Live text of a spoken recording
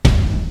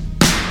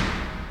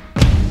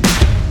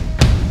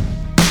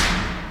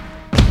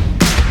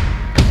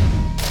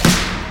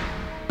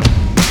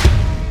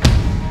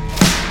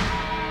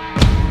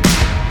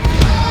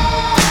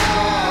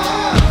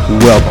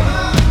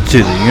to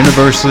the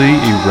Universally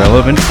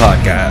Irrelevant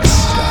Podcast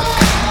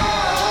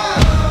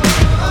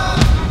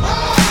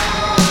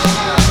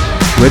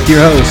with your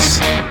hosts,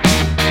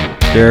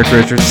 Derek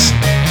Richards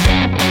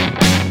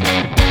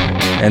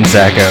and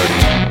Zach Odie.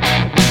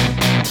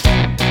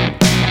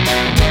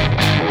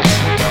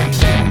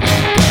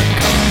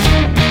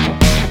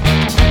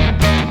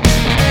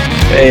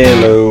 Hey,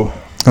 hello.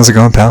 How's it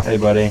going, pal? Hey,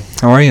 buddy.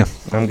 How are you?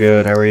 I'm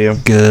good. How are you?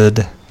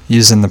 Good.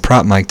 Using the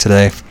prop mic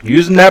today.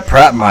 Using that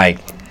prop mic.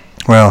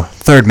 Well,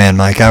 third man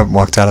mic. I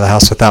walked out of the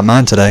house without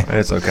mine today.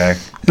 It's okay.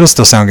 It'll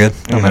still sound good.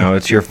 You know,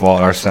 it's your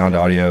fault. Our sound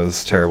audio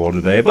is terrible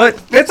today,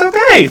 but it's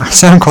okay.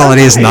 Sound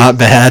quality is not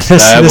bad.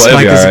 This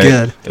mic is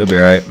good. It'll be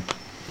all right.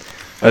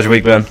 How's your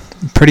week been?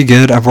 Pretty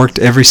good. I've worked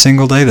every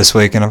single day this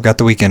week, and I've got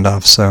the weekend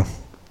off, so.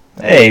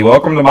 Hey,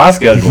 welcome to my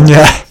schedule.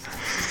 Yeah.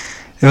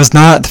 It was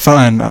not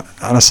fun.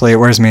 Honestly, it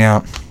wears me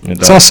out.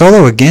 Saw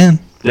Solo again.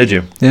 Did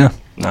you? Yeah.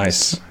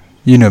 Nice.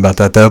 You knew about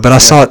that, though, but I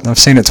saw it. I've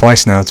seen it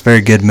twice now. It's a very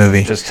good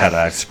movie. Just had to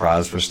act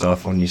surprised for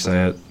stuff when you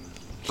say it.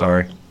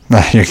 Sorry.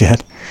 Nah, you're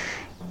good.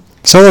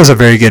 Solo's a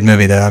very good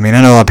movie, though. I mean,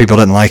 I know a lot of people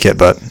didn't like it,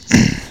 but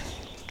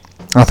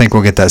I think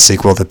we'll get that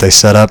sequel that they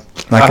set up.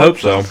 I hope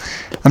so.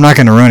 I'm not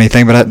going to ruin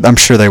anything, but I'm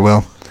sure they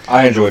will.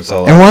 I enjoyed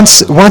Solo. And once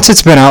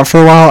it's been out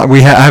for a while, I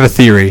have a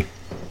theory.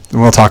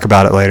 We'll talk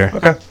about it later.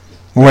 Okay.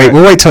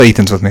 We'll wait till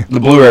Ethan's with me. The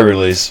Blu-ray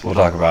release, we'll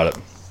talk about it.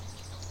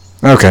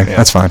 Okay,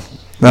 that's fine.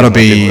 That'll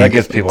be that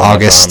gives people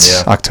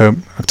August,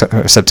 time,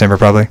 October, September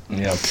probably.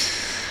 Yeah.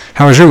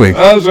 How was your week?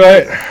 That was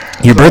right.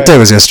 Your birthday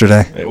was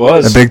yesterday. It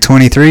was. A big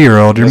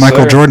 23-year-old. You're Yes,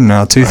 Michael sir. Jordan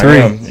now, 2-3. I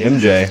am.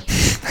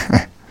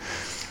 MJ.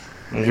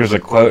 Here's a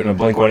quote in a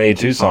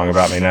Blink-182 song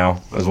about me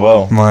now as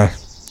well. Why?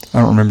 I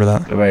don't remember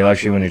that. Nobody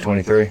likes you when you're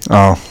 23.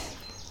 Oh.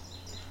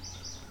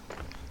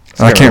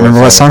 I can't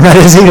remember what song that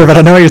is either, but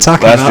I know what you're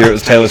talking about. Last year it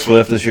was Taylor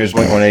Swift. This year's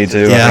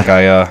Blink-182. Yeah.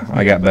 I think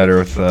I got better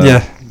with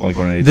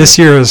Blink-182. This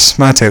year is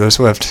my Taylor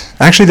Swift.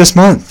 Actually, this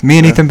month. Me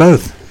and Ethan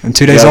both. And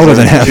 2 days older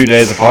than him. 2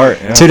 days apart.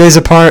 Yeah. 2 days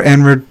apart,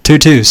 and we're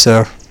 2-2,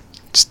 so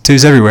it's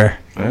twos everywhere.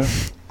 Yeah.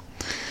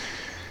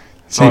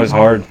 It's always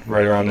hard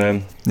right around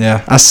then.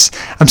 Yeah.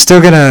 I'm still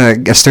gonna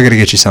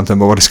get you something,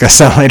 but we'll discuss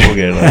that later. We'll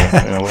get it later.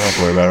 Yeah, we don't have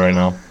to worry about it right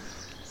now.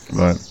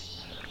 But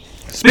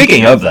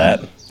speaking of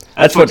that,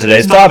 that's what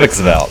today's topic's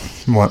about.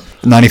 What,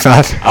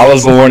 95? I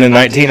was born in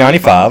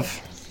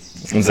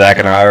 1995, and Zach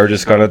and I are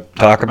just going to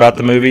talk about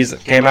the movies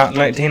that came out in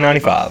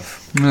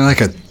 1995.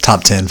 Like a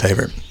top 10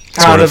 favorite.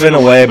 Kind of in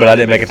a way, but I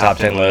didn't make a top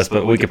 10 list,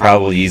 but we could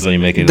probably easily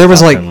make it a There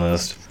was top like 10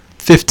 list.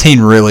 15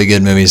 really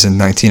good movies in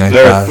 1995.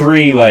 There are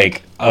three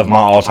of my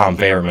all-time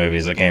favorite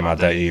movies that came out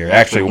that year.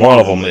 Actually, one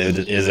of them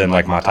is in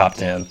my top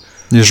 10.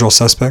 Usual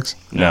Suspects?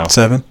 No.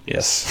 7?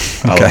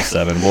 Yes. I Okay. love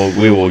 7.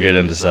 We will get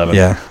into 7.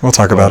 Yeah, we'll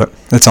talk about it.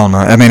 It's on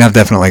my... I mean, I've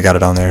definitely got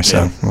it on there,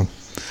 so... Yeah.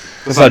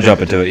 Let's not jump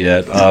into it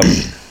yet.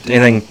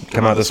 Anything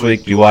come out this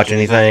week? Do you watch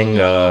anything?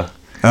 No,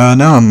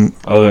 I'm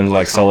Other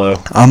than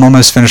Solo? I'm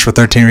almost finished with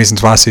 13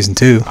 Reasons Why Season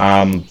 2.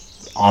 I'm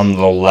on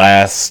the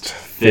last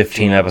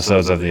 15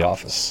 episodes of The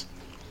Office.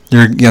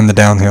 You're in the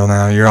downhill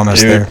now. You're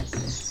almost Dude, there.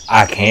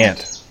 I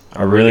can't.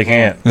 I really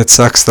can't. It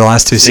sucks. The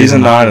last two Season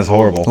seasons... 9 is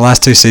horrible. The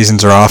last two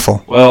seasons are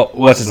awful. Well,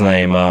 what's his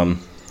name?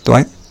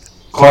 Dwight?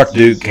 Clark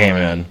Duke came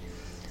in,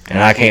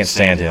 and I can't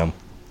stand him.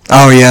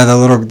 Oh, yeah, the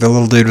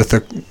little dude with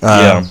the...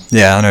 Yeah.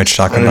 Yeah, I know what you're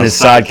talking And then about.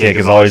 his sidekick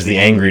is always the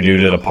angry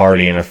dude at a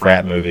party in a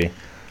frat movie.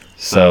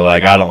 So, I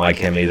don't like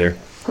him either.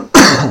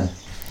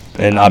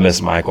 And I miss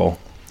Michael.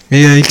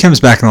 Yeah, he comes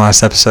back in the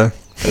last episode.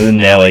 And then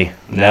Nellie.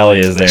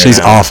 Nellie is there She's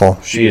now.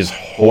 awful. She is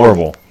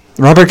horrible.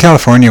 Robert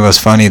California was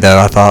funny, though,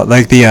 I thought.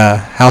 Like, the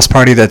house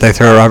party that they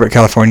throw at Robert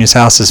California's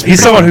house is...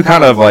 He's someone who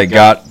kind of,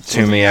 got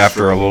to me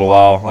after a little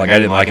while. I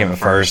didn't like him at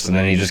first, and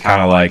then he just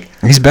kind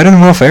of, He's better than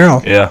Will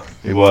Ferrell. Yeah,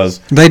 he was.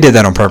 They did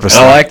that on purpose.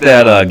 And I like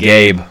that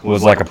Gabe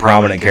was, a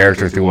prominent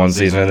character through one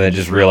season, and they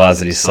just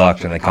realized that he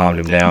sucked, and they calmed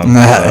him down.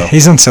 So,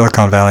 He's in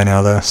Silicon Valley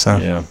now, though, so...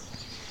 yeah.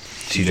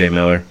 T.J.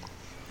 Miller.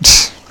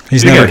 He's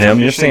Speaking never... of him,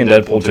 you're seeing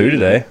Deadpool 2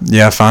 today.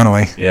 Yeah,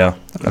 finally. Yeah,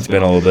 it's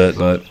been a little bit,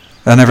 but...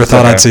 I never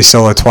thought okay. I'd see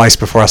Solo twice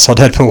before I saw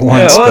Deadpool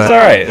once. Yeah, well, but... that's all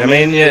right. I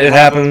mean, it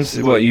happens.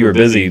 You were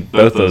busy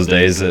both those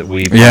days that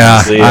we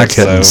Yeah, see it, I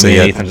couldn't so see me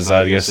and it. Ethan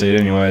decided to go see it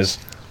anyways.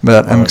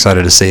 But I'm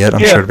excited to see it.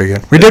 I'm Yeah. sure it'll be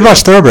good. We did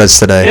watch Thoroughbreds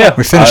today. Yeah.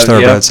 We finished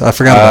Thoroughbreds. Yeah. I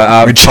forgot about it.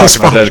 I We talked just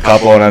about that a watched.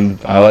 couple, and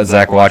I let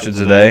Zach watch it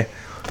today. It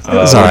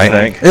was all What do you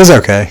right. think? It was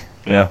okay.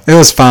 Yeah. It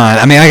was fine.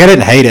 I mean, I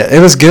didn't hate it.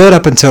 It was good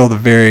up until the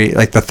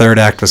the third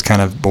act was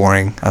kind of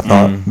boring, I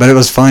thought. But it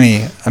was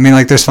funny. I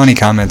mean, there's funny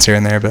comments here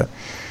and there, but...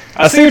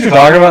 I see what you're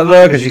talking about,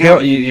 though, because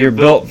you're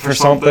built for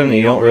something, and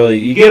you don't really...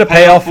 You get a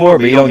payoff for it,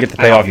 but you don't get the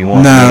payoff you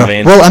want. No. You know what I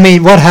mean? Well, I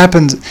mean, what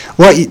happens...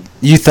 What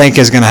you think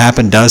is going to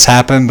happen does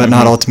happen, but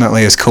not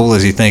ultimately as cool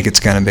as you think it's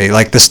going to be.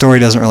 The story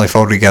doesn't really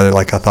fold together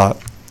like I thought.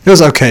 It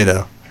was okay,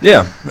 though.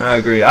 Yeah, I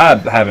agree. I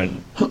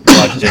haven't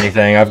watched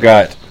anything. I've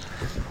got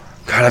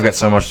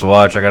so much to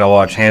watch. I got to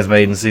watch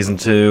Handmaiden Season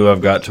 2.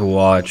 I've got to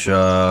watch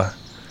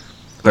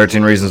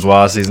 13 Reasons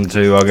Why Season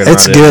 2. I'll get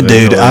It's around good, it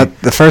dude. eventually.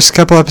 The first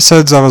couple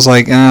episodes, I was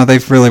like,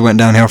 they've really went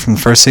downhill from the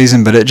first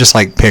season, but it just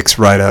picks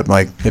right up.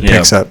 It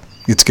picks up.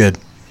 It's good.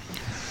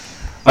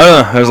 I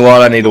don't know. There's a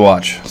lot I need to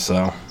watch,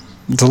 so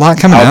There's a lot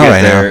coming I'll out get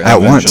right there now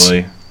at once.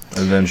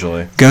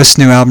 Eventually. Ghost's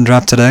new album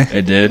dropped today.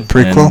 It did.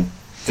 Prequel. And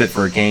Fit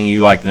for a King.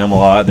 You like them a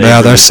lot. They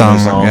Yeah, their produced a new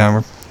song. Yeah,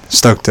 we're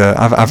stoked.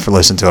 I've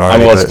listened to it I'm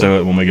already. gonna listen but to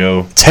it when we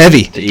go. it's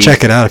heavy. to eat.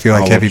 Check it out if you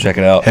like I'll check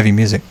it out. heavy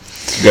music.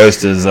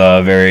 Ghost is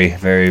very,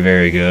 very,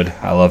 very good.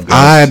 I love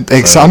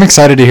Ghost. I'm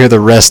excited to hear the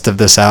rest of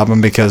this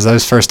album because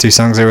those first 2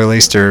 songs they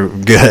released are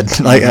good.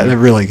 Like they're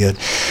really good.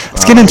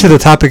 Let's get into the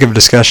topic of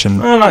discussion.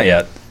 Well, not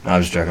yet. I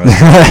was joking.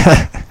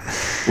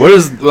 What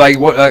is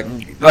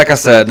like I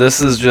said,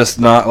 this is just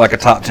not like a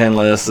top 10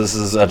 list. This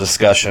is a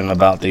discussion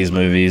about these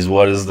movies.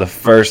 What is the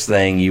first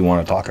thing you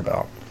want to talk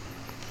about?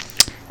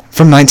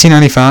 From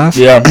 1995?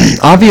 Yeah.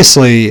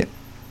 Obviously,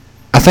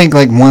 I think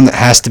like one that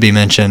has to be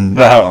mentioned.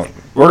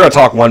 We're going to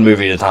talk one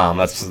movie at a time.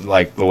 That's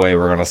like the way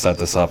we're going to set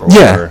this up or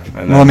Yeah. whatever.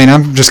 And Well, I mean,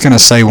 I'm just going to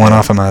say one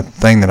off of my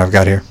thing that I've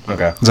got here.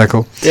 okay. Is that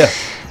cool? Yeah.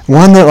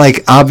 One that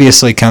like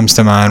obviously comes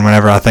to mind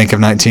whenever I think of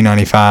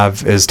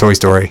 1995 is Toy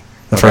Story,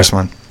 the Okay. first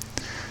one.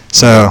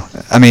 So,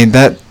 I mean,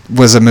 that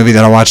was a movie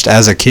that I watched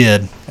as a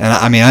kid. And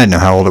I mean, I didn't know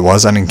how old it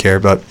was. I didn't care.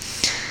 But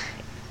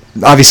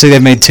obviously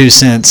they've made 2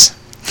 since.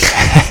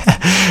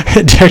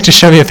 Director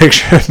showed me a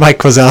picture of Mike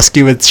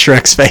Wazowski with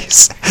Shrek's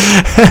face.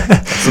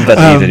 Something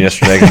that he did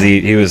yesterday because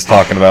he was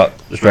talking about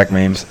Shrek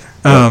memes.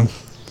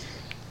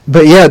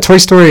 But yeah, Toy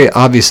Story,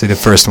 obviously the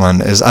first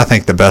one is, I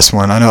think, the best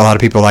one. I know a lot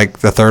of people like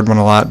the third one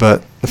a lot,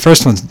 but the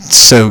first one's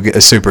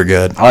super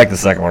good. I like the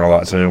second one a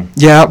lot too.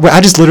 Yeah,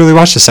 I just literally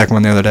watched the second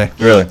one the other day.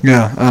 Really?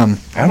 Yeah.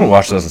 I haven't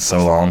watched those in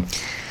so long.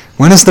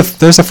 When is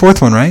there's a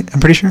fourth one, right? I'm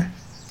pretty sure.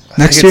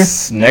 Next year?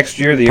 Next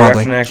year, the year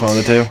Probably. after next, one of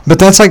the two. But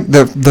that's like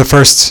the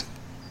first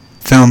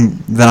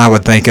film that I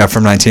would think of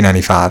from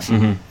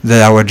 1995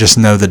 that I would just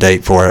know the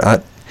date for it.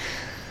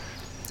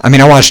 I mean,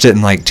 I watched it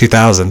in like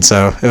 2000,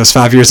 so it was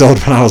 5 years old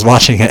when I was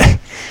watching it.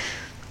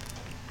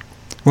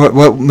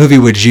 What movie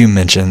would you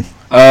mention?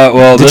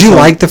 Well, Did this you one-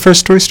 like the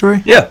first Toy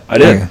Story? Yeah, I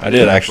did. Okay. I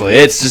did actually.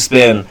 It's just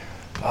been,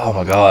 oh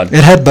my god,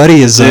 It had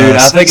Buddy as dude.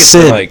 I think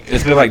Sid.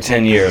 it's been like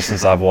 10 years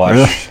since I've watched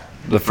Really?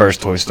 the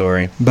first Toy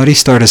Story. Buddy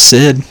starred as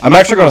Sid. I'm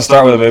actually going to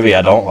start with a movie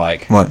I don't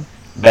like. What?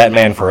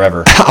 Batman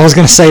Forever. I was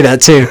gonna say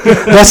that too.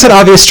 That's an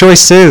obvious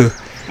choice too.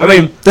 I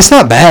mean, That's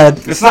not bad.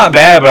 it's not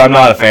bad, but I'm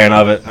not a fan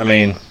of it. I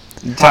mean,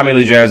 Tommy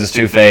Lee Jones is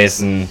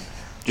Two-Face and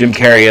Jim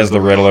Carrey as the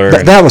Riddler.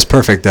 and That was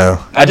perfect though.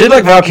 I did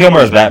like Val Kilmer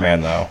as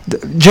Batman though.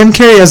 Jim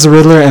Carrey as the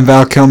Riddler and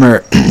Val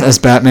Kilmer as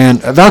Batman.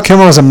 Val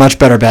Kilmer was a much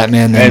better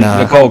Batman than And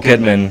Nicole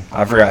Kidman,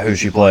 I forgot who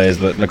she plays,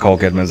 but Nicole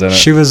Kidman's in it.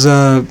 she was.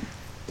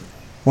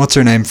 What's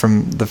her name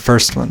from the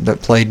first one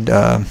that played?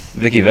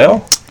 Vicky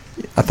Vale?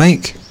 I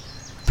think.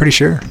 Pretty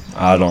sure.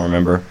 I don't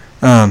remember.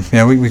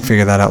 Yeah, we can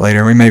figure that out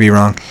later. We may be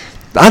wrong.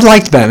 I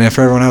liked Batman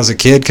Forever when I was a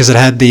kid because it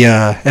had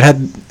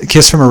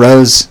 "Kiss from a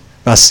Rose"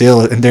 by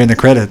Seal during the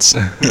credits.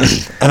 And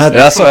It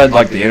also had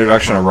like the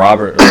introduction of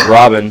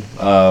Robin,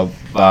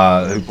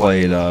 who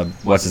played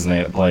what's his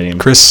name that played him?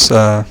 Chris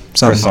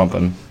Chris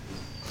something.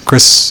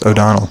 Chris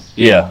O'Donnell.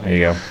 Yeah, there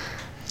you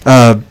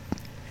go.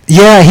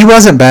 Yeah, he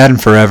wasn't bad in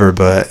Forever,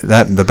 but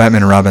the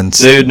Batman and Robin.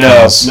 Dude,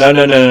 no.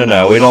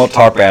 We don't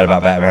talk bad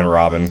about Batman and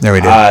Robin. No,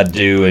 we do. I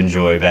do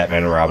enjoy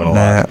Batman and Robin a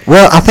lot.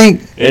 Well, I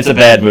think It's a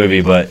bad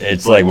movie, but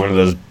it's like one of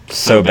those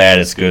so bad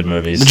it's good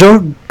movies.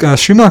 Joe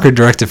Schumacher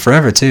directed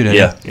Forever too, didn't he?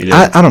 Yeah, he did.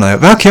 I don't know.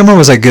 Val Kilmer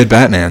was a good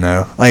Batman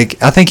though. Like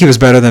I think he was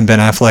better than Ben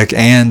Affleck,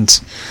 and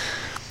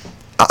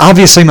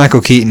obviously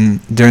Michael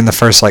Keaton during the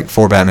first like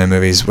 4 Batman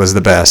movies was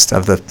the best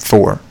of the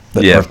 4,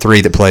 Yeah. or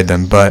 3 that played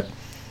them. But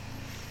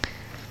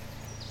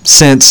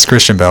since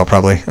Christian Bale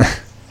probably,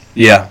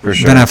 Yeah, for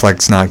sure. Ben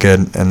Affleck's not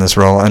good in this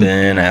role. And,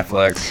 Ben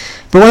Affleck.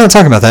 but we're not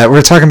talking about that.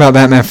 We're talking about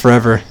Batman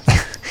Forever.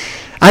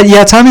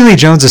 Tommy Lee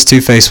Jones's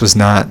Two-Face was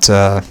not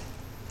a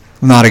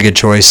good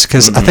choice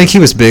because I think he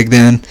was big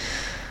then.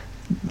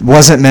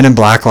 Wasn't Men in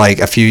Black like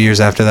a few years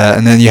after that,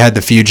 and then you had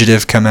The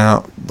Fugitive come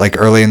out like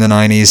early in the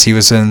 90s. He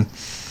was in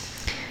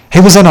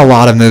a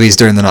lot of movies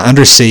during the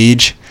Under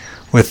Siege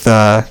with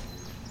that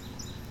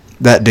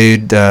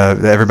dude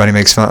that everybody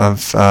makes fun of.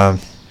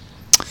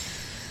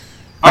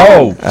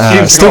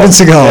 Steven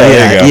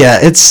Seagal. Yeah.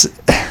 It's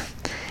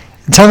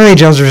Tommy Lee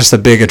Jones was just a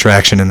big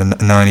attraction in the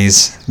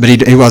 90s,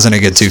 but he wasn't a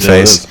good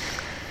Two-Face.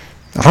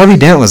 Harvey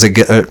Dent was a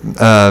good.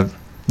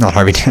 Not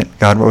Harvey Dent.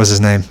 God, what was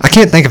his name? I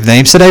can't think of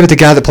names today, but the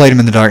guy that played him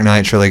in The Dark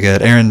Knight's really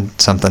good. Aaron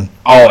something.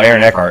 Oh,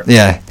 Aaron Eckhart.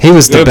 Yeah, he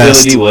was the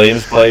best. Billy D.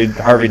 Williams played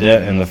Harvey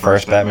Dent in the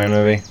first Batman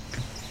movie.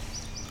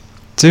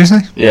 Seriously?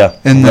 Yeah.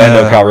 And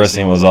Lando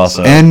Calrissian was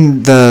also.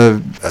 And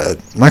the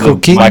Michael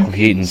Keaton. Michael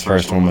Keaton's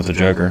first one with the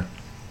Joker.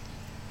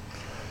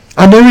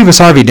 I knew he was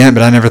Harvey Dent,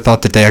 but I never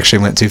thought that they actually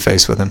went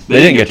Two-Face with him.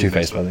 They didn't get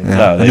Two-Face with him. Yeah,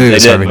 No, I they knew he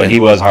was didn't, Harvey but Dent. he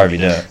was Harvey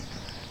Dent.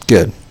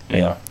 Good.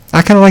 Yeah.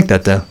 I kind of like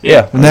that though.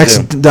 Yeah. me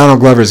Next, too. Donald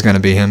Glover's going to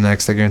be him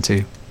next. I guarantee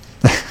you.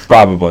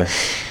 Probably.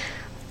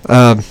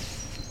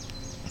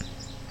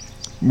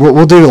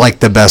 We'll do like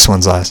the best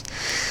ones last,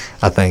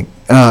 I think.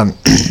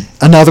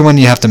 Another one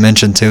you have to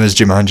mention too is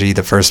Jumanji,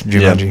 the first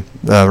Jumanji.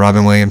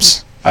 Robin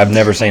Williams I've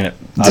never seen it.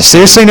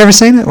 Seriously, never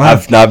seen it? Wow.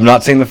 I've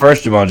not seen the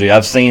first Jumanji.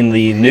 I've seen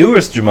the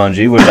newest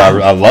Jumanji, which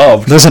I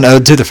loved. There's an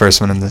ode to the first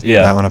one in the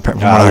Yeah, that one.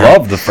 I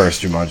love the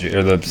first Jumanji,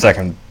 or the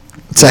second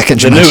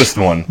Jumanji. The newest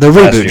one. The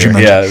last reboot year.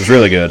 Jumanji. Yeah, it was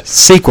really good.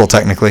 Sequel,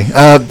 technically.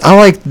 I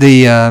like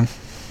the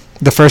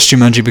first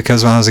Jumanji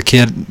because when I was a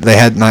kid, they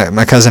had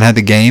my cousin had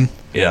the game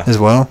Yeah. as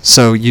well.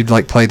 So you'd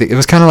like play it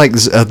was kind of like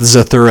a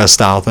Zathura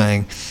style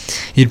thing.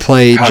 You'd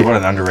play. God, what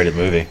an underrated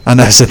movie. I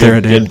know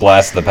Zathura, Good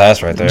blast of the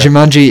past right there.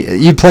 Jumanji,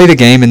 you'd play the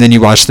game and then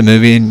you watch the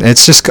movie, and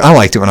it's just I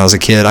liked it when I was a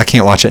kid. I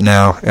can't watch it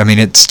now. I mean,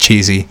 it's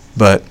cheesy,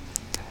 but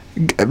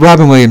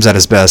Robin Williams at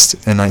his best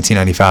in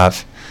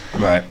 1995,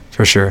 Right.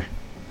 for sure.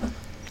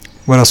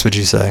 What else would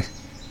you say?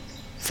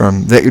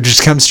 From that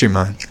just comes to your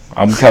mind.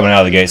 I'm coming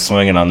out of the gate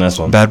swinging on this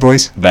one. Bad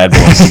Boys. Bad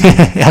Boys.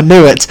 I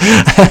knew it.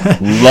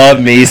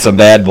 Love me some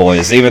Bad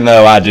Boys. Even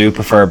though I do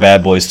prefer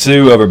Bad Boys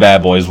 2 over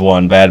Bad Boys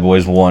 1, Bad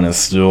Boys 1 is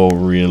still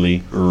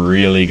really,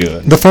 really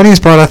good. The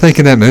funniest part I think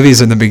in that movie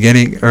is in the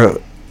beginning, or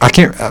I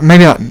can't,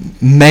 maybe not,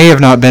 may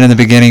have not been in the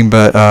beginning,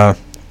 but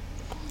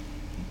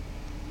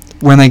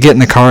when they get in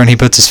the car and he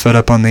puts his foot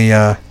up on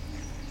the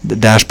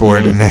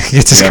dashboard and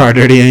gets his car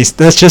dirty, and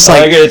that's just I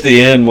like, like it at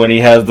the end when he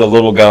has the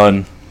little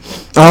gun.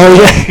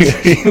 oh yeah,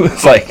 He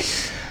was like,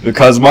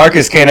 because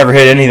Marcus can't ever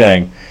hit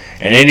anything.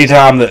 And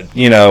anytime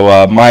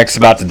that, Mike's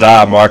about to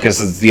die, Marcus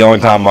is the only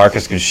time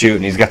Marcus can shoot,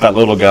 and he's got that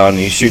little gun, and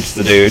he shoots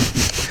the dude.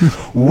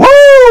 Woo!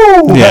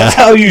 Yeah. That's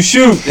how you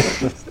shoot.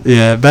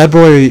 yeah. Bad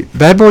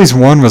Boys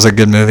 1 was a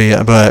good movie,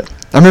 but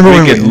I remember We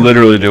when could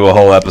literally do a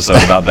whole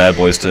episode about Bad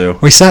Boys 2.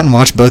 we sat and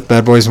watched both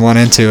Bad Boys 1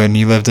 and 2, and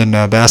you lived in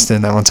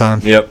Baston that one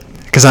time. Yep.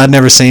 Because I'd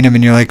never seen him,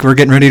 and you're like, we're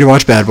getting ready to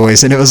watch Bad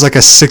Boys, and it was like a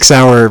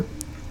 6-hour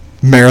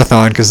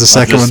marathon because the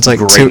second just one's like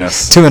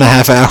greatness.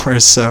 2.5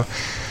 hours. So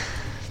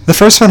the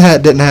first one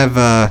didn't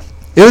have.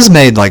 It was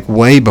made like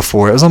way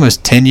before. It was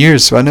almost 10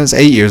 years. So I know it's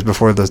 8 years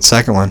before the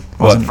second one.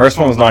 What? First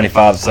one was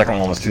 95. The second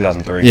one was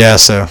 2003. Yeah,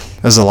 so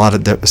there's a lot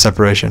of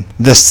separation.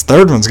 This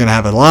third one's gonna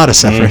have a lot of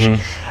separation.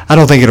 Mhm. I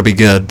don't think it'll be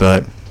good,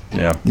 but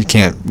Yeah. you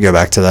can't go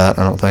back to that.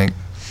 I don't think.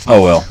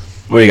 Oh well.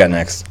 What do you got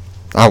next?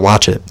 I'll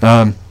watch it.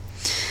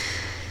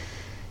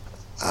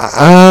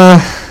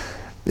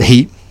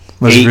 Heat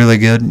was Heat. really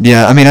good.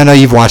 Yeah, I mean, I know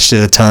you've watched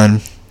it a ton,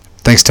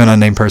 thanks to an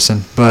unnamed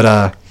person,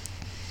 but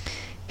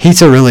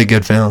Heat's a really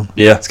good film.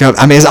 Yeah.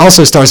 It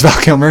also stars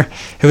Val Kilmer,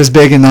 who was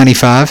big in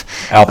 '95.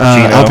 Al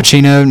Pacino. Al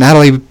Pacino,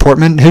 Natalie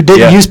Portman, who didn't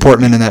Yeah. use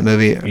Portman in that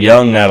movie.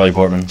 Young Natalie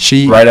Portman.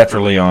 She- right after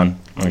Leon.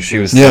 I mean, she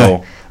was Yeah,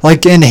 still.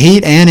 like in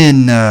Heat and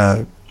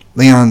in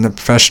Leon the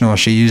Professional,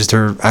 she used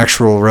her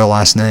actual real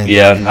last name.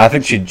 Yeah, I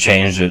think she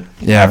changed it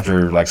Yeah.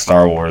 after like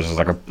Star Wars as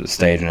like a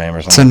stage name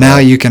or something. So now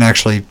you can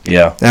actually.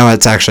 Yeah. Now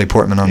it's actually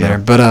Portman on Yeah. there,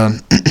 but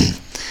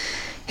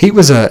Heat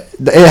was it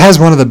has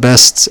one of the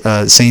best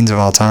scenes of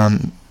all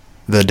time,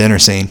 the dinner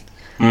scene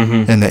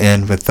Mm-hmm. in the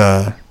end with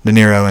De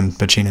Niro and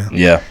Pacino.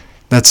 Yeah.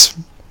 That's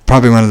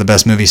probably one of the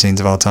best movie scenes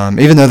of all time,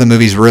 even though the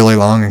movie's really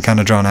long and kind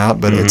of drawn out,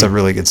 but it's a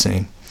really good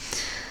scene.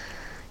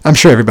 I'm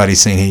sure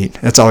everybody's seen Heat.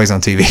 It's always on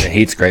TV. Yeah,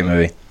 Heat's a great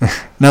movie.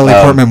 Natalie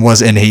Portman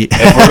was in Heat.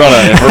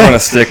 if we're gonna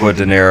stick with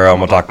De Niro, I'm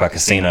gonna talk about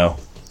Casino.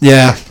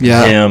 yeah.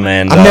 Him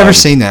and I've never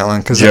seen that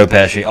one because Joe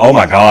Pesci. Oh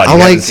my God! I You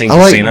like haven't seen I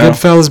like Casino?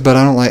 Goodfellas, but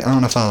I don't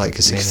know if I like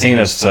Casino.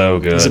 Casino's so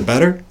good. Is it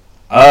better?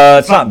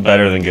 It's not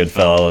better than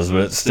Goodfellas,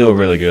 but it's still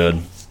really good.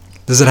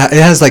 Does it? It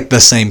has like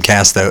the same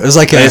cast though. It was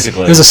like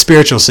Basically. it was a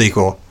spiritual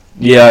sequel.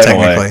 Yeah,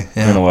 Technically,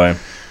 yeah. In a way.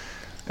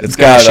 It's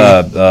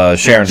got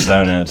Sharon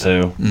Stone in it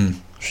too.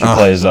 She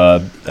plays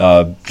Joe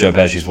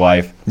Pesci's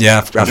wife. Yeah,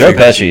 I Joe figured.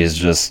 Pesci is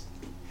just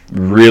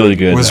really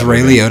good. in Was that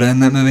Ray movie. Liotta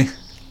in that movie?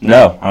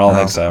 No, I don't Oh.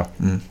 think so.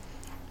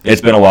 It's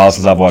been a while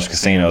since I've watched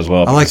Casino as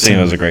well. I like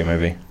Casino's to- a great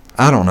movie.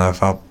 I don't know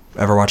if I'll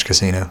ever watch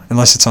Casino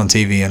unless it's on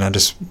TV and I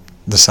just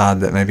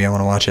decide that maybe I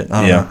want to watch it. I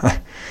don't Yeah. know.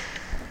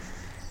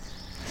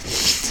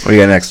 What do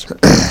you got next?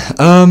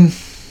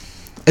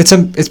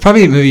 It's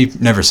probably a movie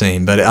you've never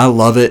seen, but I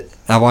love it.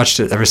 I watched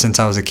it ever since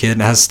I was a kid,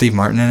 and it has Steve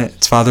Martin in it.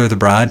 It's Father of the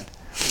Bride.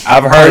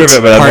 I've heard of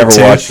it, but I've Part never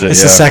two. watched it. It's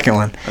yeah. the second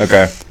one.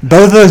 Okay.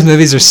 Both of those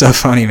movies are so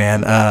funny,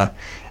 man.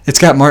 It's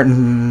got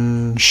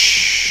Martin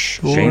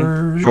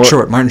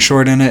Short. Martin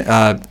Short in it.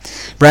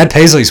 Brad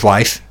Paisley's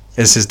wife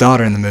is his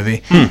daughter in the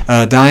movie.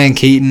 Diane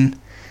Keaton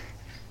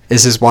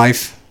is his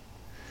wife.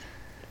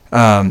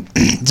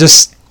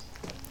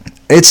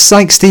 It's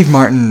like Steve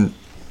Martin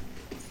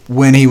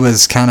when he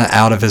was kind of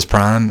out of his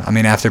prime. I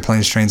mean, after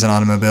Planes, Trains, and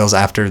Automobiles,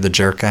 after The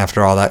Jerk,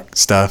 after all that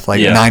stuff. Like,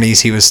 Yeah. 90s,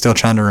 he was still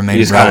trying to remain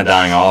He's kind of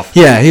relevant. dying off.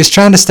 Yeah, he was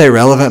trying to stay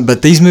relevant,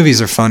 but these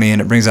movies are funny, and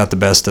it brings out the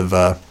best of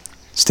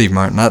Steve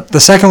Martin. The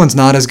second one's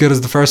not as good as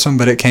the first one,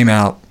 but it came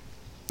out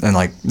in,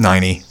 like,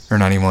 90 or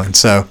 91.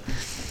 So,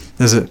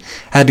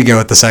 had to go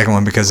with the second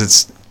one because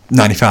it's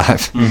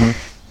 95. Mm-hmm.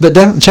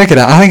 But check it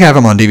out. I think I have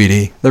them on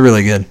DVD. They're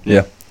really good.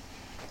 Yeah.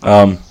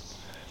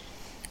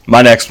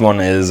 My next one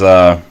is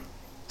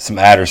some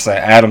Adam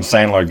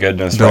Sandler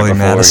goodness Billy right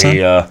before Madison?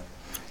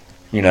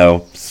 he,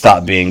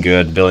 stopped being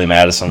good. Billy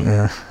Madison.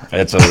 Yeah.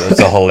 It's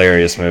a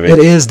hilarious movie. It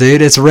is,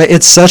 dude. It's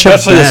such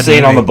Especially a the bad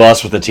scene on the movie.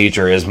 bus with the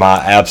teacher is my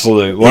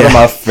absolute one of Yeah.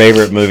 my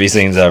favorite movie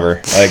scenes ever.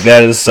 Like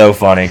that is so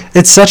funny.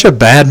 It's such a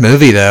bad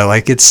movie though.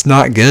 Like it's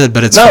not good,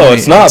 but it's No, funny.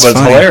 it's not, but it's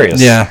funny.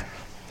 hilarious. Yeah,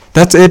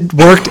 it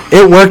worked.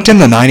 It worked in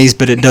the '90s,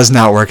 but it does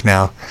not work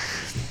now.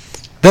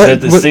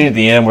 The scene at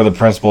the end where the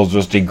principal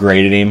just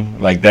degraded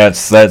him, like that's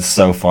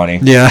so funny.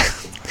 Yeah.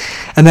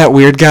 And that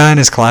weird guy in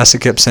his class that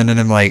kept sending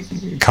him like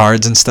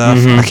cards and stuff.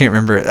 Mhm. I can't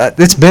remember.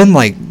 It's been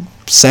like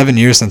 7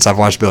 years since I've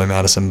watched Billy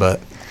Madison, but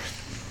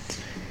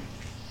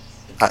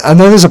I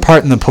know there's a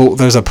part in the pool.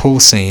 There's a pool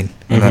scene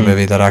in that Mhm.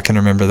 movie that I can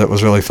remember that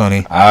was really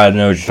funny. I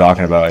know what you're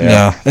talking about.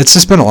 Yeah. It's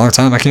just been a long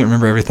time. I can't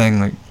remember everything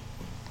like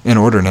in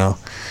order now.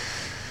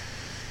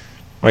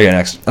 What do you got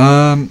next?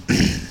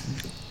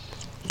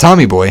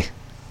 Tommy Boy.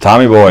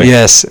 Tommy Boy.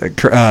 Yes.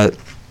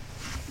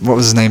 What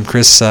was his name?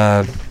 Chris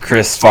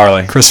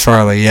Farley. Chris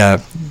Farley. Yeah.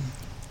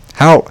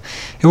 How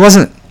it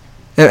wasn't,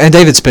 and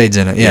David Spade's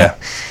in it. Yeah.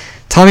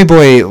 Tommy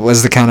Boy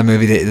was the kind of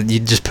movie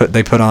that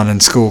they put on in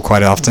school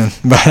quite often.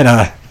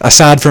 But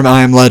aside from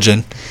I Am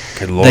Legend,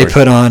 Good Lord. they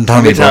put on How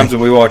Tommy many Boy. times did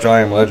we watch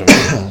I Am Legend?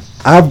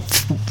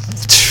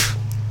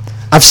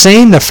 I've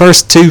seen the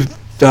first two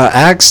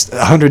acts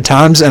 100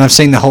 times, and I've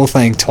seen the whole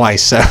thing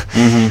twice. So,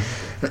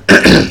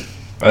 Mm-hmm.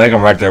 I think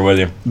I'm right there with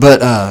you.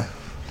 but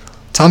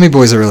Tommy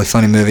Boy's a really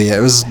funny movie.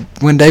 It was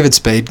when David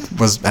Spade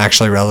was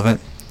actually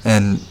relevant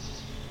and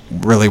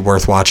really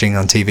worth watching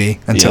on TV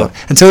until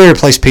he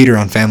replaced Peter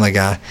on Family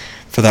Guy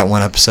for that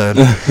one episode.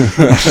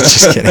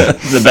 Just kidding.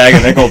 The Bag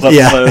of Nickels episode.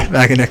 Yeah,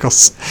 Bag of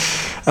Nickels.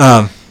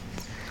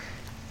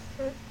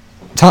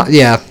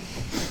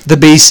 The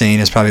bee scene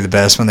is probably the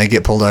best when they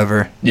get pulled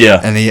over. Yeah.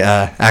 And they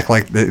act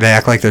like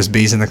there's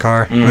bees in the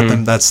car with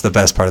them. That's the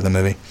best part of the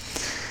movie.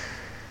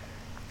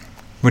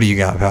 What do you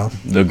got, pal?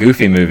 The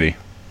Goofy movie.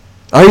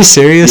 Are you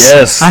serious?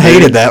 Yes, I dude.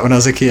 hated that when I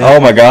was a kid. Oh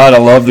my God, I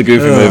love the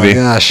Goofy movie.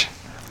 Gosh.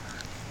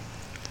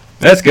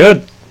 That's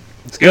good.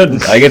 It's good.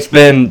 Like it's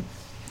been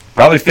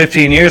probably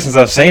 15 years since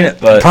I've seen it,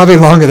 but Probably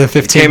longer than it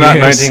 15 came out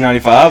in years.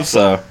 1995,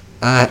 so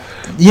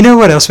You know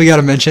what else we got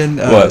to mention?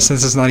 What?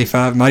 Since it's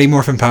 95, Mighty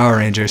Morphin Power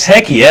Rangers.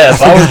 heck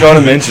yes, I was going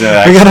to mention it.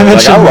 Actually. We gotta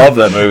mention I love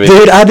that movie.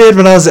 Dude, I did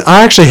when I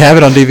actually have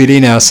it on DVD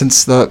now.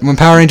 Since when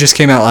Power Rangers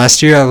came out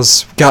last year, I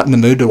got in the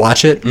mood to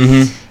watch it.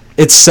 Mm-hmm.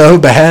 It's so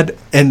bad,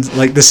 and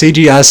like the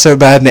CGI is so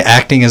bad, and the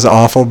acting is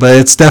awful. But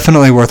it's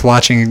definitely worth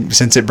watching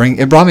since it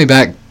brought me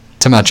back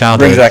to my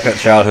childhood. Brings back that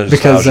childhood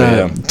Because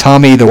nostalgia,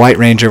 Tommy the White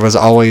Ranger was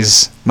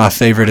always my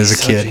favorite as a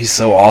kid. He's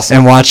so awesome.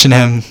 And watching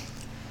him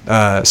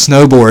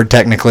snowboard,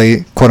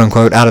 technically, quote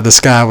unquote, out of the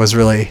sky was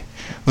really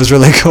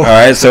cool. All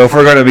right, so if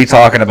we're going to be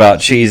talking about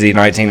cheesy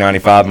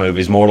 1995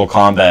 movies, Mortal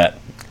Kombat.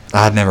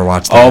 I'd never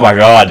watched that. Oh my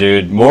God,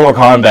 dude. Mortal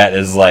Kombat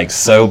is like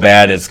so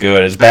bad it's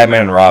good. It's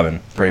Batman and Robin,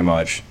 pretty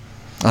much.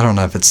 I don't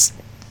know if it's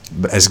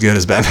as good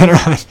as Batman or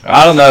not.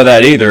 I don't know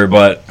that either,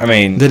 but I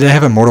mean, Did they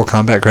have a Mortal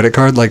Kombat credit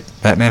card like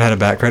Batman had a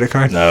Bat credit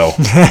card? no.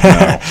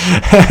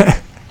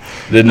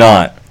 Did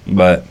not.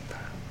 But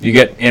you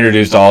get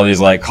introduced to all these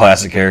like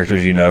classic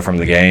characters you know from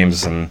the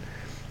games, and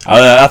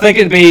I think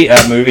it'd be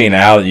a movie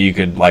now that you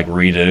could like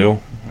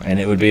redo, and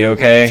it would be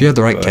okay. If you had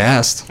the right but,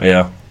 cast.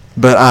 Yeah.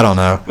 But I don't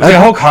know. The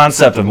whole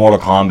concept of Mortal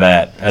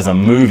Kombat as a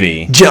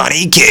movie.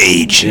 Johnny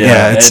Cage.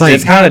 Yeah, it's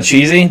like kind of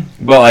cheesy,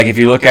 but like if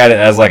you look at it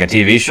as like a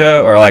TV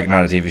show, or like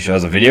not a TV show,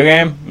 as a video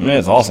game,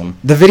 it's awesome.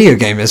 the video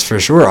game is for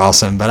sure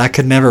awesome, but I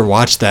could never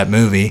watch that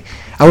movie.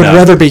 I would No.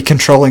 rather be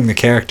controlling the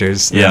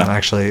characters than Yeah.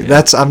 actually.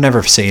 I've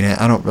never seen it.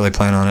 I don't really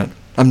plan on it.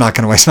 I'm not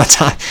going to waste my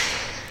time.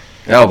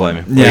 Yeah, I'll blame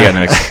you. What do you got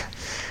next?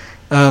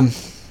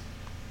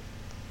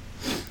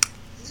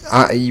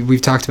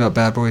 We've talked about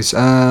Bad Boys.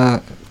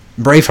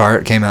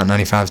 Braveheart came out in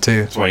 '95 too.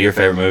 It's one of your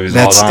favorite movies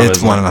of all time.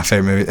 It's one of my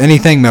favorite movies.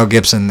 Anything Mel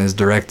Gibson is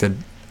directed,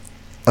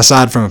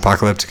 aside from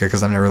Apocalyptica,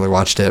 because I've never really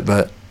watched it,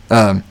 but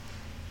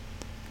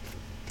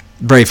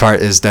Braveheart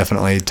is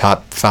definitely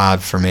top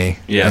 5 for me.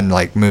 Yeah. And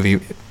like movie,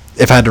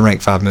 if I had to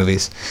rank 5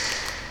 movies,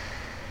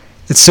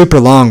 it's super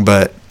long,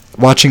 but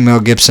watching Mel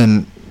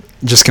Gibson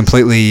just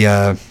completely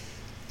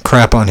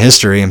crap on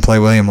history and play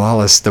William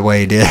Wallace the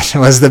way he did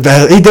was the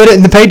best. He did it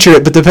in The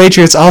Patriot, but The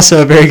Patriot's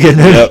also a very good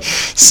movie. Yep.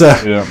 So.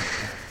 Yeah.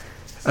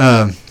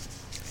 I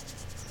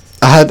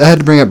had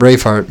to bring up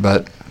Braveheart,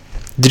 but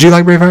did you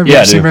like Braveheart? Yeah, Did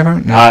you see dude.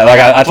 Braveheart? No.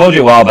 I told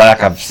you a while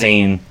back.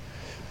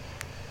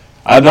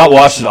 I've not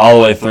watched it all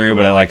the way through,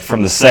 but like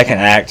from the second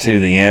act to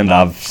the end,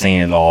 I've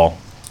seen it all.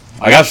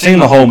 Like I've seen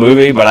the whole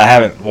movie, but I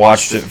haven't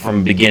watched it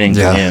from beginning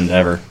to end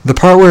ever. The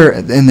part where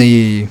in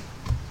the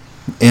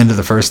end of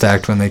the first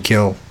act when they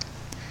kill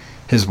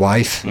his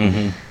wife,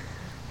 Mm-hmm.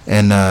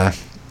 and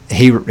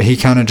he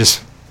kind of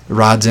just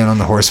rides in on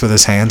the horse with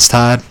his hands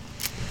tied,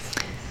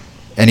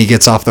 and he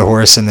gets off the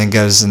horse and then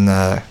goes in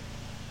the.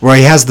 Well,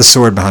 he has the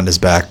sword behind his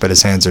back, but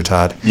his hands are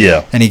tied.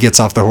 Yeah. And he gets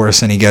off the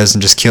horse and he goes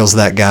and just kills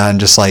that guy and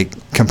just like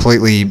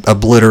completely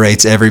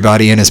obliterates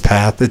everybody in his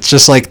path. It's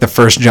just like the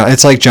first John.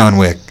 It's like John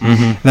Wick.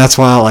 Mm-hmm. That's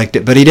why I liked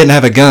it. But he didn't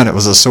have a gun. It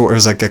was a sword. It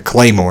was like a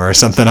claymore or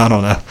something. I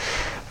don't know.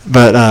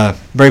 But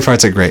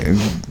Braveheart's a great.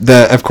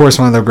 Of course,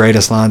 one of the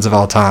greatest lines of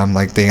all time.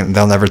 Like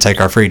they'll never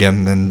take our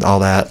freedom and all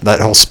that.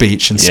 That whole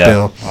speech and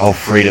spill. Whole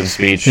freedom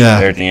speech Yeah.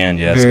 there at the end.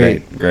 Yeah,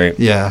 it's great.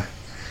 Yeah.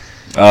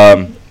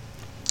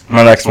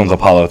 My next one's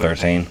Apollo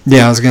 13.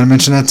 Yeah, I was gonna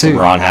mention that too.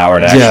 Ron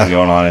Howard action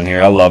going on in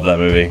here. I love that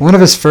movie. One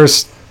of his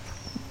first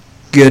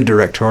good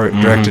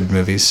directed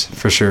movies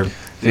for sure.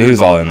 Dude,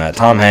 who's all in that?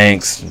 Tom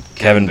Hanks,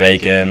 Kevin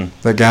Bacon.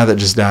 The guy that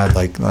just died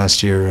like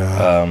last year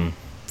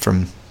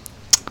from.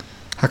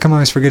 How come I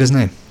always forget his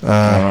name?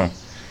 I don't know.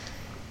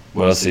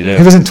 What else did he do?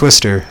 He was in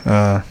Twister.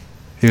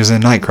 He was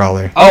in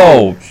Nightcrawler.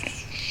 Oh,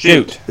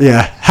 shoot.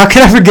 Yeah. How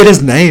can I forget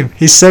his name?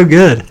 He's so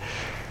good.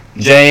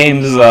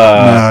 James.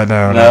 No,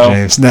 not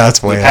James. No,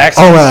 it's way out.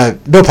 Paxton? Oh,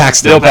 Bill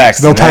Paxton. Bill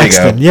Paxton. Bill There you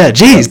Paxton. go. Yeah,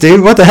 geez,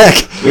 dude. What the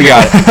heck? We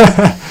got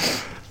it.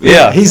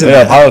 Yeah, He's in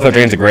that. Apollo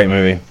 13 is a great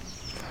movie.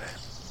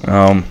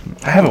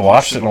 I haven't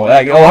watched it in a while.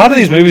 A lot of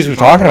these movies we're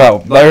talking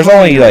about, there's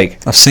only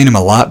like... I've seen him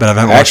a lot, but I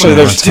haven't watched Actually, him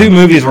in a there's long two time.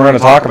 movies we're going to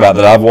talk about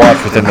that I've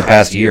watched within the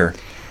past year.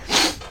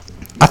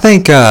 I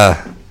think I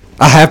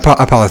have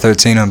Apollo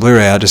 13 on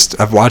Blu-ray.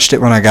 I've watched it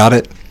when I got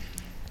it,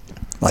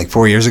 like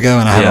 4 years ago,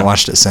 and I haven't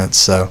watched it since.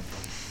 So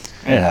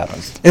It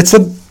happens.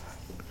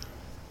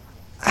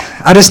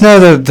 I just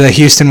know the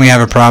Houston We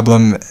Have a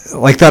Problem.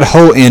 Like that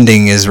whole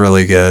ending is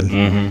really good.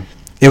 Mm-hmm.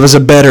 It was a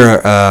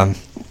better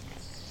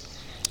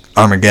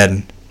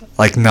Armageddon,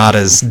 like not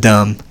as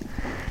dumb.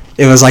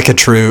 It was like a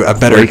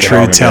better Freaking true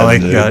Armageddon,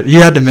 telling. dude.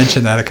 You had to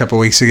mention that a couple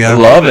weeks I ago.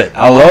 love it.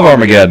 I love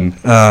Armageddon.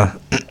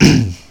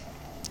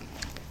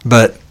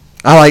 But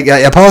I like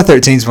Apollo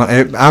 13's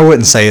one. I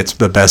wouldn't say it's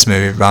the best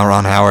movie by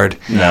Ron Howard.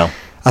 No.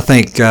 I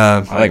think.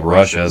 I think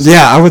Rush is.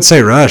 Yeah, I would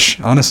say Rush.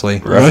 Honestly,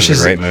 Rush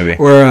is a great movie.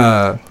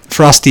 Or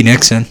Frosty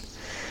Nixon.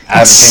 I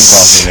haven't seen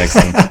Frosty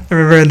Nixon. I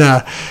remember in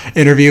an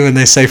interview when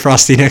they say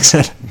Frosty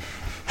Nixon.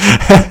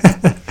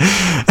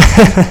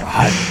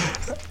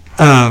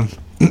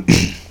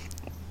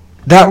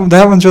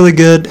 That one's really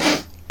good.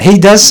 He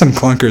does some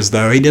clunkers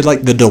though. He did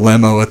like The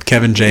Dilemma with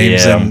Kevin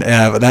James and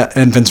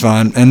Vince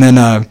Vaughn, and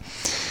then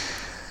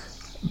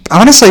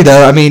honestly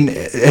though, I mean,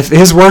 if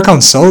his work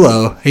on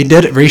Solo, he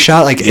did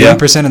reshot like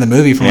 80% of the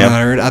movie from what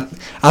I heard.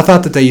 I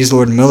thought that they used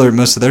Lord and Miller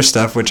most of their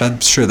stuff, which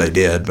I'm sure they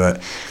did, but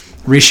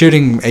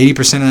reshooting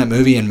 80% of that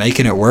movie and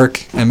making it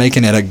work and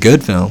making it a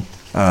good film,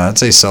 I'd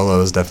say Solo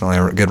is definitely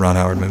a good Ron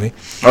Howard movie.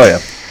 Oh, yeah.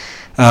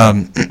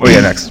 What do you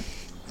got next?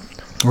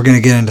 We're going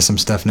to get into some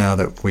stuff now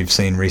that we've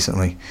seen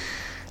recently.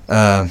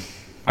 I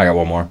got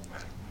one more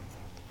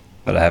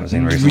that I haven't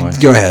seen recently.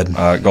 Go ahead.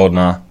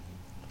 GoldenEye.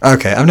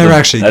 Okay, I've never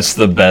actually... That's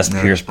the best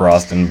Pierce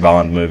Brosnan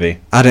Bond movie.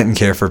 I didn't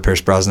care for Pierce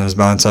Brosnan as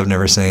Bond, so I've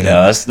never seen it.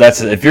 Yeah,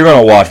 that's if you're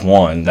going to watch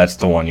one, that's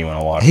the one you want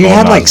to watch. He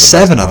had like GoldenEye's the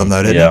 7 best of them, though,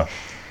 one. didn't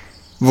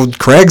he? Well,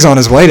 Craig's on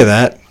his way to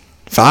that.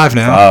 5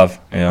 now. 5,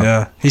 yeah.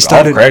 Yeah. He All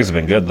started... of Craig's have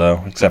been good,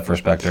 though, except for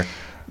Spectre.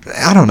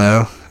 I don't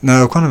know.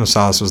 No, Quantum of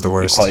Solace was the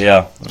worst.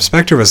 Yeah.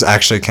 Spectre was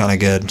actually kind of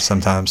good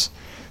sometimes.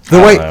 I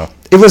don't know.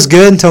 It was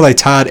good until they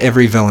tied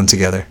every villain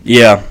together.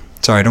 Yeah.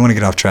 Sorry, I don't want to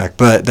get off track,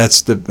 but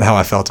that's how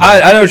I felt about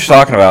it. I know what you're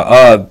talking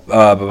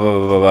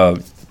about.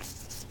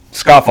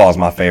 Skyfall is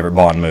my favorite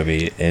Bond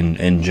movie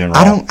in general.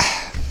 I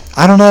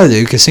don't know,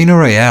 dude. Casino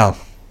Royale.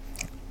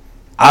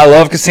 I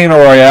love Casino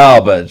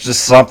Royale, but it's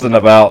just something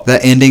about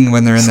That ending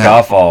when they're in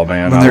that... Skyfall,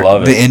 man. I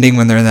love it. The ending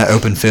when they're in that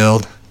open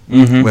field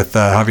with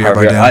Javier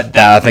Bardem.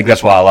 I think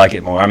that's why I like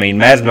it more. I mean,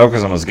 Mads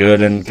Mikkelsen was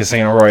good in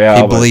Casino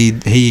Royale.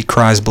 He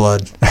cries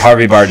blood.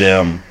 Harvey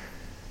Bardem.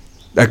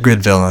 A good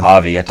villain.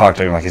 Javi. I talk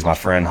to him like he's my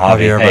friend.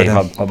 Javier Hey,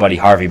 Bardem. my buddy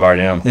Harvey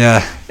Bardem.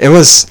 Yeah, it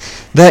was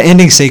that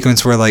ending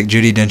sequence where like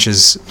Judi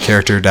Dench's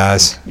character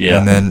dies. Yeah.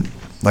 And then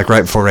like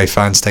right before Ray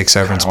Fiennes takes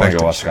over I want to Inspector.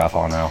 go watch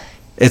Skyfall now.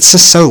 It's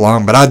just so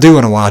long, but I do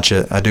want to watch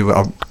it. I do.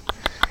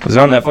 Is it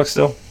on Netflix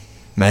still?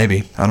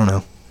 Maybe. I don't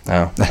know.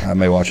 No. I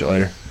may watch it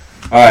later.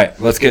 All right,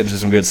 let's get into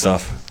some good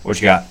stuff.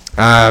 What you got?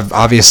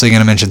 Obviously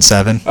going to mention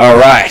 7. All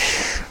right.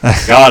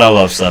 God, I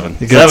love 7.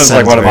 Good 7's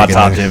like one of my Seven's a very good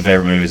top movie. 10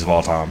 favorite movies of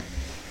all time.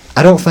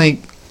 I don't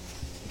think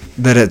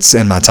that it's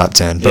in my top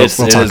 10, but It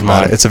we'll talk is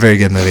about mine. it. It's a very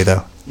good movie,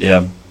 though.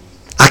 Yeah.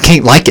 I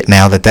can't like it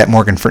now that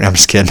Morgan Freeman... I'm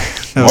just kidding.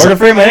 Morgan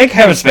Freeman and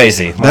Kevin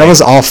Spacey. That was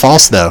all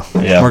false, though.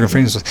 Yeah. Morgan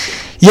Freeman's was...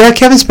 Yeah,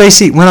 Kevin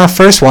Spacey, when I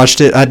first watched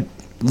it,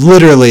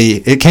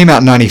 it came out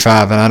in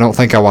 95, and I don't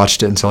think I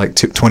watched it until like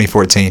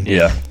 2014.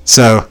 Yeah.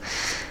 So,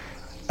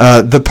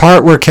 the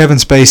part where Kevin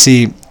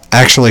Spacey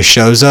actually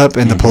shows up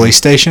in the police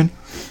station...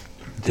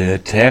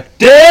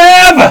 Detective!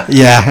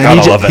 Yeah, and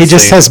God, I love that he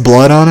just scene. has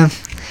blood on him.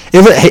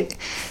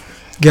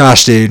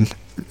 Gosh, dude.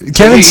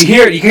 You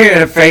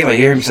hear faintly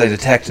hear him say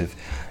detective.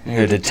 You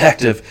hear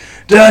detective.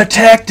 And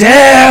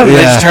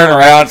they just turn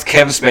around, it's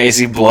Kevin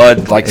Spacey,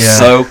 blood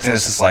soaked, and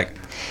it's just like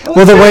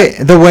Well,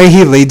 the way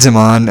he leads him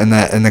on in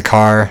the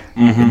car,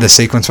 the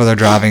sequence where they're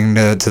driving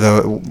to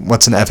the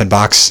what's an effing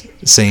box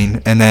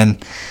scene, and then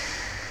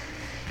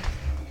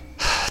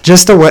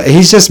just the way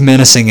he's just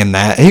menacing in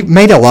that. He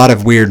made a lot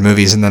of weird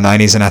movies in the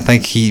 90s, and I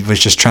think he was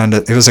just trying to.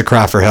 It was a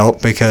cry for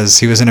help because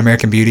he was in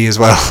American Beauty as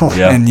well,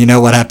 Yeah. and you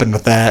know what happened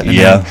with that. And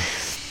Yeah.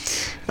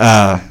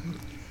 then,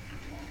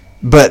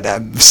 But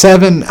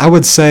 7, I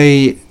would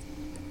say,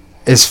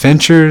 is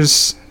Fincher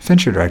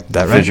directed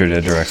that, right? Fincher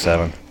did direct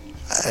 7.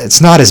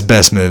 It's not his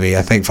best movie.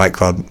 I think Fight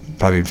Club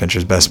probably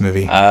Fincher's best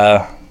movie.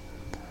 That's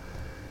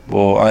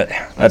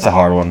a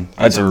hard one.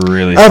 That's a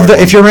really hard one.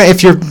 If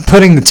you're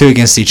putting the two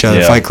against each other,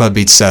 Yeah. Fight Club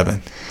beats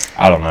 7.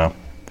 I don't know.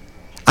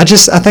 I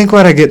think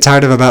what I get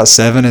tired of about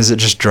 7 is it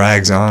just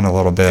drags on a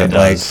little bit. It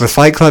does. Like with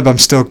Fight Club, I'm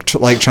still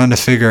trying to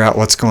figure out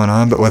what's going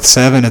on, but with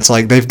 7, it's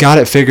like they've got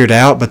it figured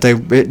out, but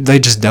they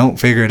just don't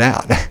figure it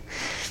out.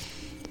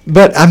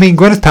 But I mean,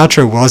 Gwyneth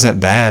Paltrow wasn't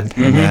bad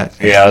in that.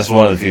 Yeah, that's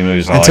one of the few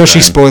movies I Until like she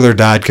that. spoiler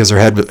died because her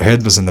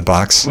head was in the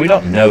box. We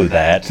don't know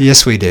that.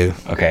 Yes, we do.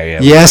 Okay,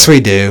 yeah. Yes, we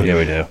do. Yeah,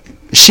 we do.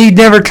 She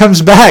never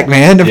comes back,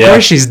 man. Of Yeah.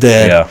 course she's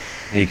dead. Yeah,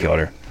 he killed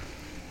her.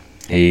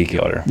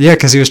 Yeah,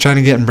 because he was trying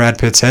to get in Brad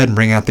Pitt's head and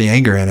bring out the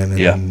anger in him. And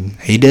Yeah.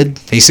 he did.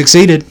 He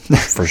succeeded.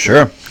 For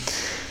sure.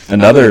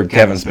 Another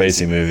Kevin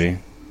Spacey movie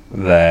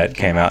that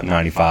came out in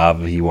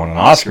 95, he won an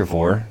Oscar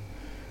for,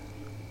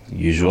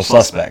 Usual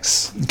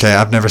Suspects. Okay,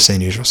 I've never seen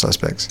Usual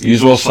Suspects.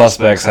 Usual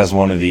Suspects has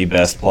one of the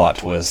best plot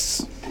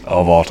twists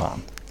of all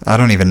time. I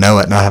don't even know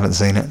it, and I haven't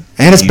seen it.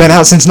 And it's been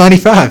out since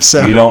 95,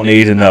 so. You don't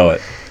need to know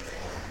it.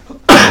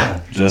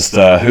 Just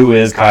who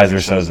is Kaiser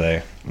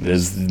Soze?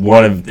 Is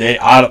one of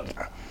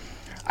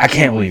I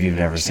can't believe you've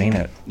never seen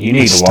it. You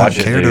need to watch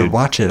it, I don't care dude. to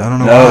watch it. I don't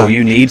know No, why.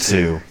 you need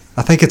to.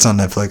 I think it's on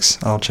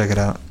Netflix. I'll check it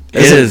out.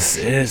 It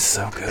is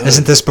so good.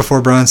 Isn't this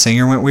before Bryan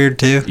Singer went weird,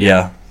 too?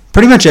 Yeah.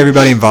 Pretty much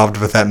everybody involved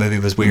with that movie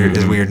was weird.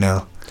 Is weird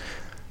now.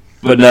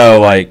 But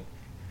no, like,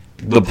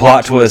 the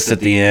plot twist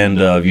at the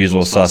end of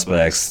Usual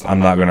Suspects, I'm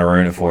not going to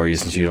ruin it for you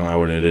since you don't know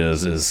what it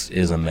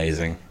is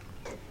amazing.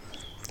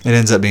 It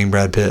ends up being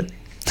Brad Pitt.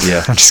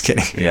 Yeah. I'm just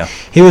kidding. Yeah.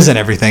 He was in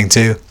everything,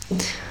 too.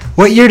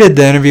 What year did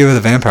The Interview with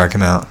the Vampire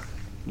come out?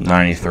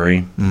 93.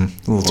 A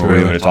little too We're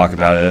going early. to talk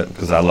about it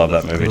because I love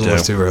that movie A too.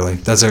 little too early.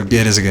 It is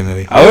a good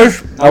movie. I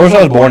wish I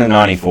was born in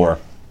 94.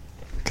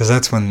 Because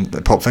that's when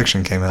the Pulp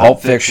Fiction came out. Pulp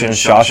Fiction,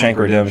 Shawshank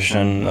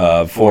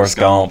Redemption, Forrest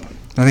Gump.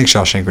 I think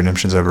Shawshank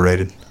Redemption's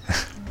overrated.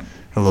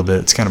 A little bit.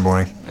 It's kind of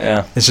boring.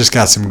 Yeah. It's just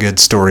got some good Pulp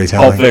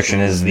storytelling. Fiction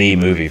is the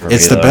movie for me.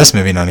 It's the though. best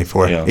movie in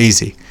 94. Yeah.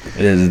 Easy.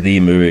 It is the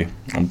movie.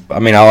 I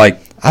mean, I like.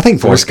 I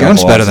think Forrest Forrest Gump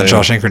Gump's a lot, better than too.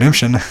 Shawshank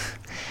Redemption.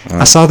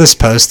 I saw this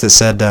post that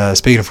said,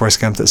 speaking of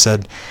Forrest Gump, that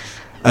said,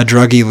 a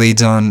druggie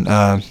leads on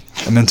a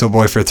mental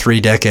boy for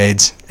 3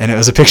 decades. And it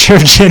was a picture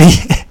of Jenny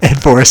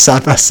and Forrest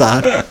side by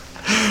side.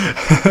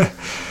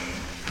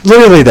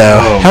 Literally, though.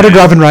 Oh, how did man.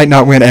 Robin Wright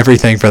not win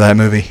everything for that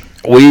movie?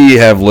 We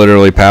have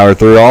literally powered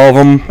through all of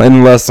them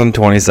in less than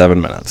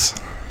 27 minutes.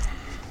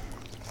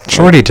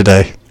 Shorty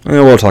today.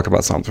 Yeah, we'll talk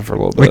about something for a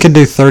little bit. We could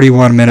do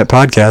 31-minute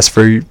podcast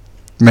for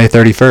May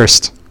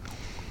 31st.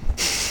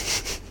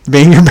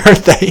 Being your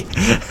birthday.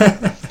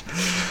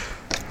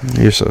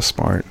 You're so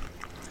smart.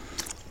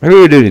 Maybe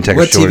we do need to take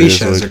What a shorty TV this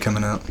shows week. are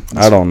coming out?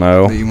 I don't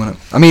know. That you want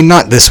to? I mean,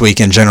 not this week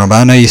in general, but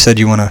I know you said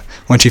you want to.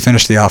 Once you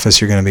finish The Office,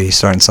 you're going to be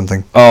starting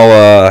something.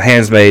 Oh,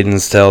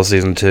 Handmaid's Tale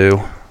season 2.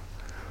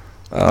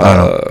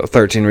 Oh.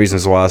 13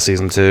 Reasons Why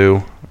season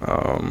 2.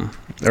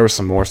 There was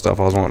some more stuff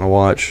I was wanting to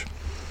watch.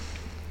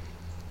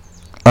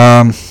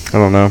 I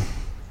don't know.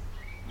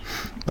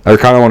 I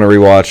kind of want to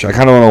rewatch. I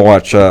kind of want to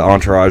watch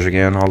Entourage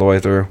again all the way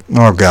through.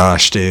 Oh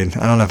gosh, dude,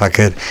 I don't know if I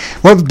could.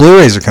 What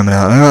Blu-rays are coming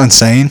out? I know,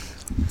 Insane.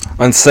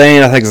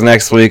 Insane, I think, is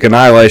next week.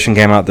 Annihilation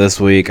came out this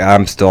week.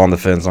 I'm still on the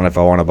fence on if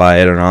I want to buy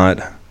it or not.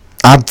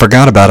 I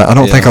forgot about it. I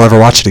don't think Yeah. I'll ever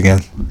watch it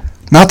again.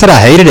 Not that I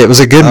hated it. It was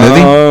a good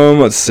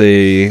movie. Let's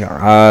see.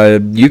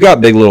 You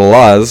got Big Little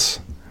Lies.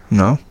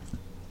 No.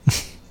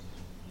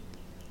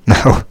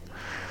 No.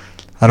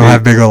 I don't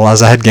have Big Little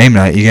Lies. I had Game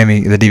Night. You gave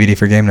me the DVD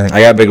for Game Night.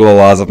 I got Big Little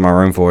Lies up in my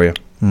room for you.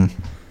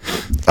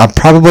 I'm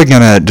probably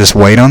gonna just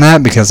wait on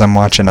that because I'm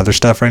watching other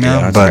stuff right now.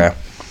 Yeah, that's but okay.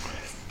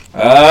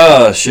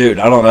 Oh, shoot.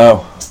 I don't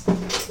know.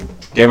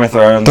 Game of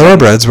Thrones.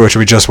 Thoroughbreds, which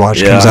we just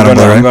watched, Yeah, comes out I'm on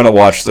Blu-ray. going to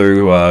watch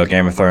through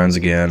Game of Thrones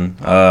again.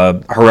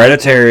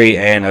 Hereditary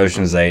and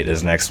Ocean's 8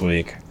 is next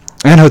week.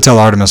 And Hotel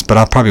Artemis, but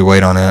I'll probably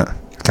wait on it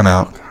to come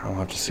out. I'll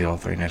have to see all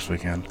 3 next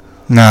weekend.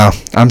 No,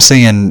 I'm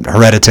seeing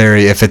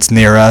Hereditary if it's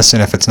near us,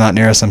 and if it's not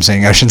near us, I'm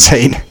seeing Ocean's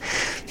 8.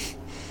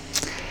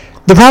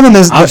 The problem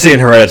is... I'm seeing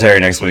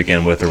Hereditary next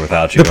weekend with or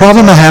without you. The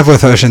problem I have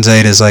with Ocean's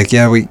 8 is, like,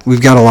 yeah,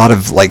 we've got a lot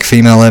of, like,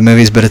 female-led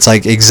movies, but it's,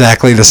 like,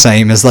 exactly the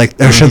same as,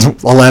 like, Ocean's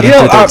 11 you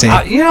know, through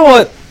 13. you know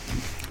what?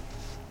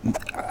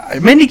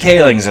 Mindy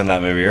Kaling's in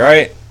that movie,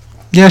 right?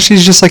 Yeah,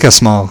 she's just, like, a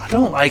small... I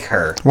don't like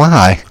her.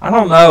 Why? I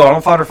don't know. I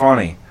don't find her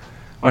funny.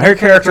 When her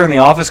character in The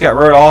Office got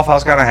wrote off, I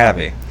was kind of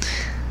happy.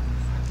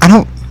 I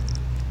don't...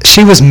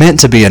 She was meant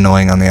to be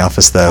annoying on The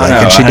Office, though, I like, know,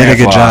 and she I did a think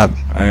good that's job.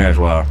 why. I think that's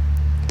why.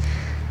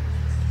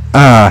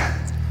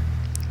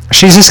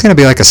 She's just going to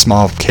be, like, a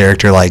small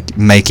character, like,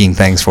 making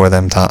things for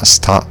them,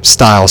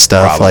 style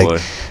stuff. Probably.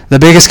 Like, the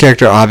biggest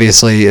character,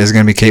 obviously, is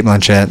going to be Cate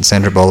Blanchett,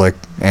 Sandra Bullock,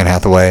 Anne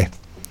Hathaway.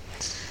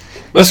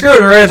 But screw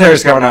it,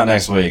 Hereditary's coming out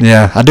next week.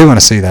 Yeah, I do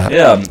want to see that.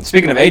 Yeah,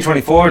 speaking of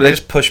A24, they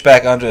just pushed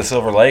back Under the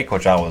Silver Lake,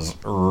 which I was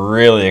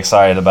really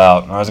excited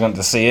about. I was going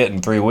to see it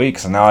in 3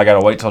 weeks, and now I got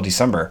to wait till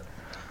December.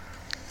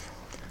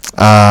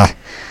 I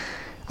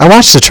I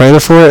watched the trailer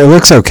for it. It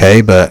looks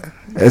okay, but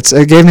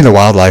it gave me the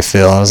wildlife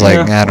feel. I was like,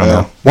 Yeah, I don't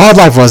well. know.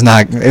 Wildlife was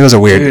not. It was a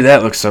weird. Dude,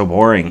 that looks so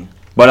boring.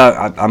 But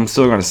I'm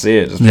still going to see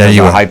it. Just Yeah, because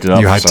you I hyped it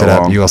up. You for hyped so it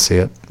up. long. You will see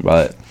it.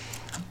 But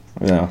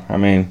yeah, I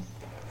mean,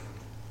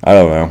 I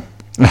don't know.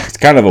 It's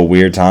kind of a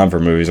weird time for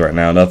movies right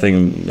now.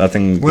 Nothing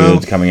Well-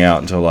 good coming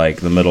out until like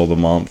the middle of the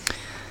month.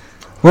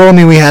 Well, I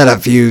mean, we had a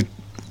few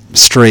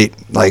straight.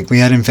 Like we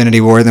had Infinity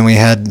War, then we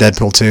had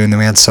Deadpool 2, and then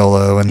we had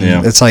Solo, and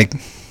Yeah. it's like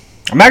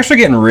I'm actually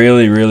getting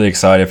really, really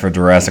excited for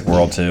Jurassic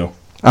World 2.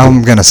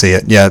 I'm gonna see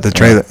it. Yeah, the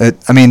trailer.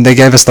 I mean, they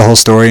gave us the whole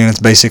story, and it's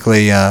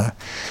basically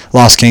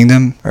Lost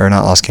Kingdom or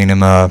not Lost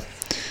Kingdom.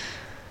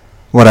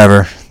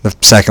 Whatever the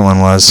second one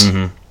was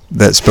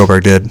that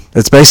Spielberg did.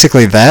 It's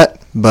basically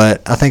that,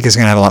 but I think it's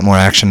gonna have a lot more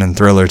action and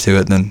thriller to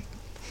it than.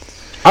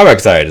 I'm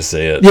excited to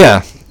see it.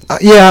 Yeah,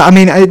 yeah. I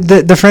mean,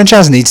 the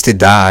franchise needs to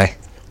die,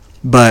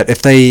 but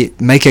if they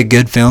make a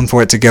good film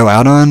for it to go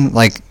out on,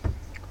 like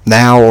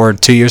now or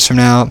 2 years from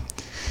now,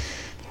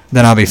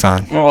 then I'll be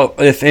fine. Well,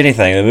 if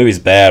anything, the movie's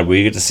bad.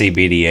 We get to see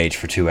BDH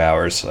for 2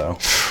 hours, so.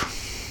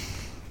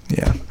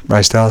 Yeah,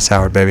 Bryce Dallas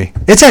Howard, baby.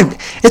 It's a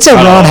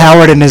Ron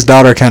Howard and his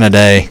daughter kind of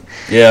day.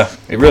 Yeah,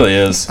 it really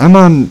is. I'm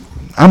on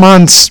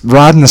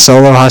riding the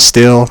Solo high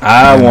still.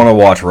 I want to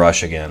watch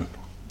Rush again.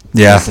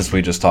 Yeah, Since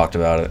we just talked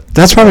about it.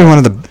 that's probably one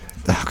of the.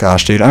 Oh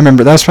gosh, dude, I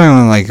remember that's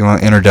probably one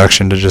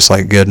introduction to just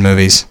like good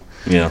movies.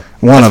 Yeah.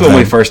 One That's of when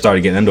we them. first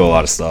started getting into a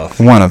lot of stuff.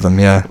 One of them,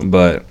 yeah.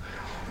 But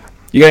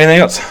you got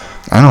anything else?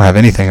 I don't have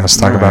anything else to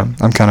talk All right.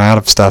 about. I'm kind of out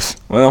of stuff.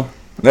 Well,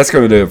 that's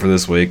going to do it for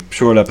this week.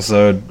 Short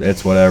episode.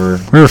 It's whatever.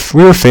 We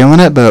were feeling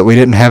it, but we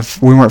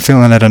weren't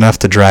feeling it enough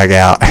to drag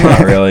out. Not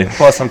really.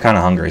 Plus, I'm kind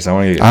of hungry, so I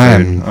want to get I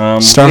food. am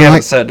We starving haven't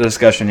like- set the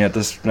discussion yet.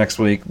 This next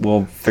week,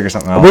 we'll figure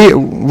something out.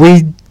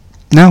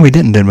 No, we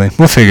didn't, did we?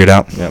 We'll figure it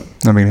out. Yep.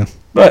 No big deal.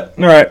 But,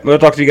 all right. We'll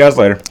talk to you guys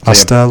later. See ya.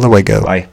 Hasta luego. Bye.